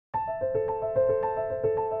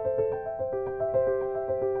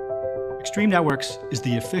Extreme Networks is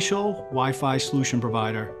the official Wi-Fi solution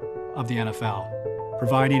provider of the NFL.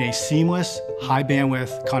 Providing a seamless,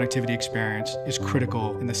 high-bandwidth connectivity experience is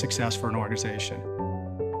critical in the success for an organization.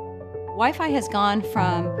 Wi-Fi has gone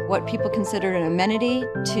from what people consider an amenity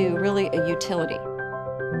to really a utility.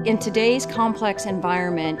 In today's complex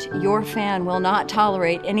environment, your fan will not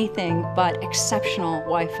tolerate anything but exceptional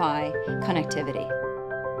Wi-Fi connectivity.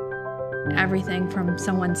 Everything from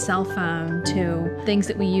someone's cell phone to things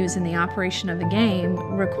that we use in the operation of the game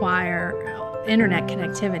require internet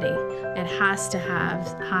connectivity. It has to have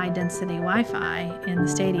high-density Wi-Fi in the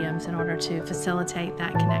stadiums in order to facilitate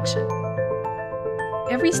that connection.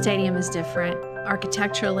 Every stadium is different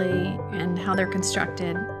architecturally and how they're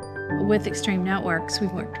constructed. With Extreme Networks,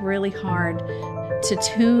 we've worked really hard to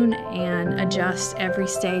tune and adjust every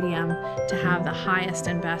stadium to have the highest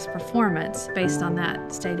and best performance based on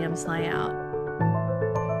that stadium's layout.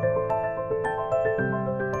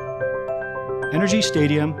 NRG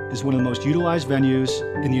Stadium is one of the most utilized venues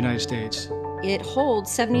in the United States. It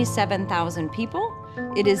holds 77,000 people.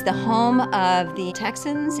 It is the home of the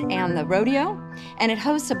Texans and the rodeo, and it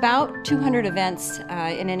hosts about 200 events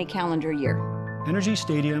in any calendar year. NRG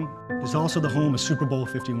Stadium is also the home of Super Bowl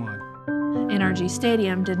 51. NRG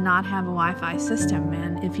Stadium did not have a Wi-Fi system,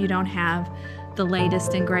 and if you don't have the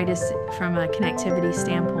latest and greatest from a connectivity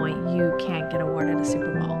standpoint, you can't get awarded a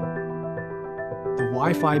Super Bowl. The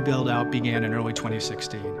Wi-Fi build-out began in early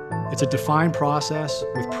 2016. It's a defined process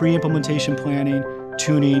with pre-implementation planning,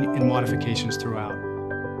 tuning, and modifications throughout.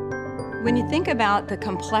 When you think about the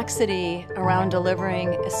complexity around delivering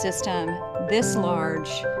a system this large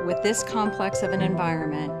with this complex of an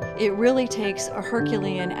environment, it really takes a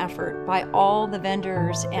Herculean effort by all the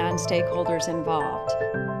vendors and stakeholders involved.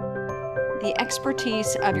 The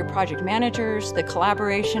expertise of your project managers, the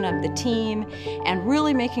collaboration of the team, and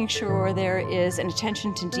really making sure there is an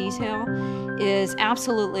attention to detail is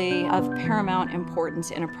absolutely of paramount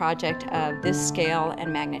importance in a project of this scale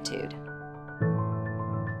and magnitude.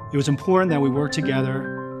 It was important that we work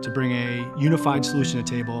together to bring a unified solution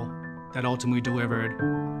to the table that ultimately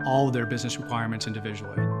delivered all of their business requirements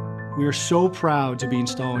individually. We are so proud to be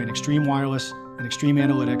installing Extreme Wireless and Extreme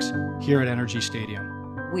Analytics here at NRG Stadium.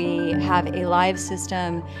 We have a live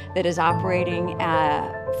system that is operating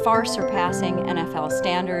at far surpassing NFL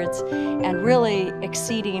standards and really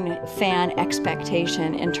exceeding fan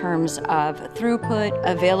expectation in terms of throughput,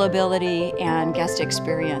 availability, and guest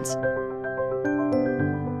experience.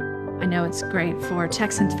 I know it's great for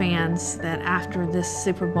Texans fans that after this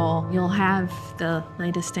Super Bowl, you'll have the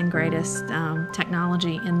latest and greatest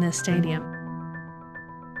technology in this stadium.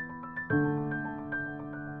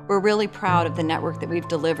 We're really proud of the network that we've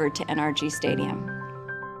delivered to NRG Stadium.